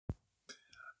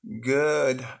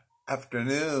Good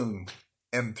afternoon,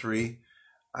 M3.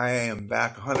 I am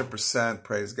back 100%,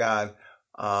 praise God.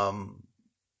 Um,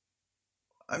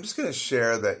 I'm just going to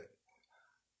share that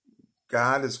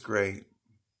God is great,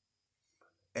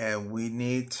 and we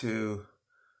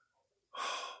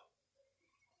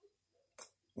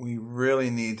really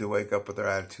need to wake up with our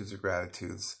attitudes of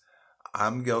gratitudes.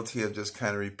 I'm guilty of just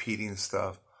kind of repeating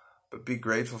stuff, but be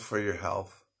grateful for your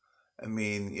health. I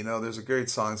mean, there's a great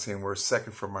song saying we're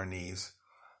second from our knees.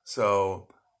 So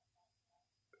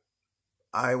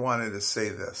I wanted to say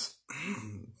this.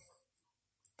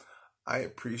 I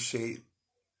appreciate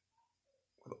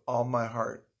with all my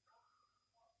heart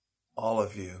all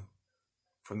of you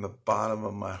from the bottom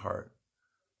of my heart.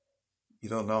 You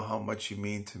don't know how much you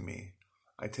mean to me.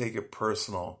 I take it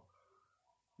personal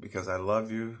because I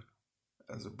love you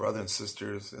as a brother and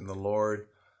sisters in the Lord,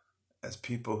 as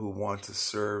people who want to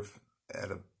serve at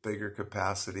a bigger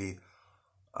capacity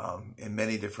in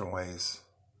many different ways.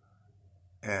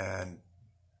 And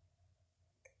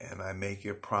I make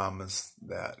you a promise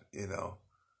that,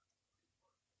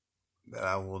 that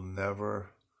I will never,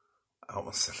 I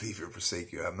almost said leave you or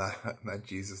forsake you. I'm not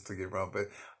Jesus to get wrong, but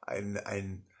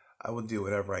I will do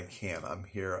whatever I can. I'm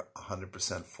here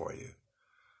 100% for you.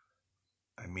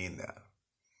 I mean that.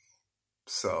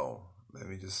 So let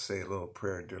me just say a little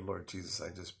prayer. Dear Lord Jesus, I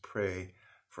just pray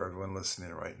for everyone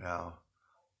listening right now.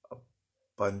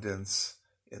 Abundance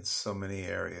in so many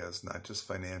areas, not just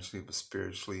financially, but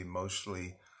spiritually,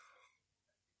 emotionally,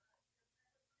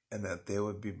 and that they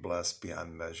would be blessed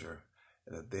beyond measure,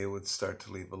 and that they would start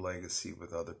to leave a legacy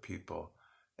with other people,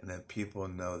 and that people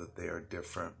know that they are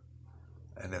different.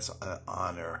 And it's an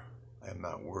honor. I am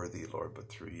not worthy, Lord, but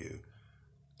through you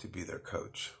to be their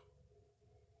coach.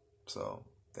 So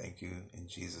thank you in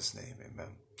Jesus' name.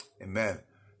 Amen. Amen.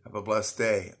 Have a blessed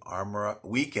day. Armor up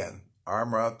weekend.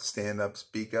 Armor up, stand up,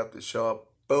 speak up, to show up.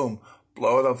 Boom.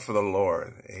 Blow it up for the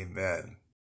Lord. Amen.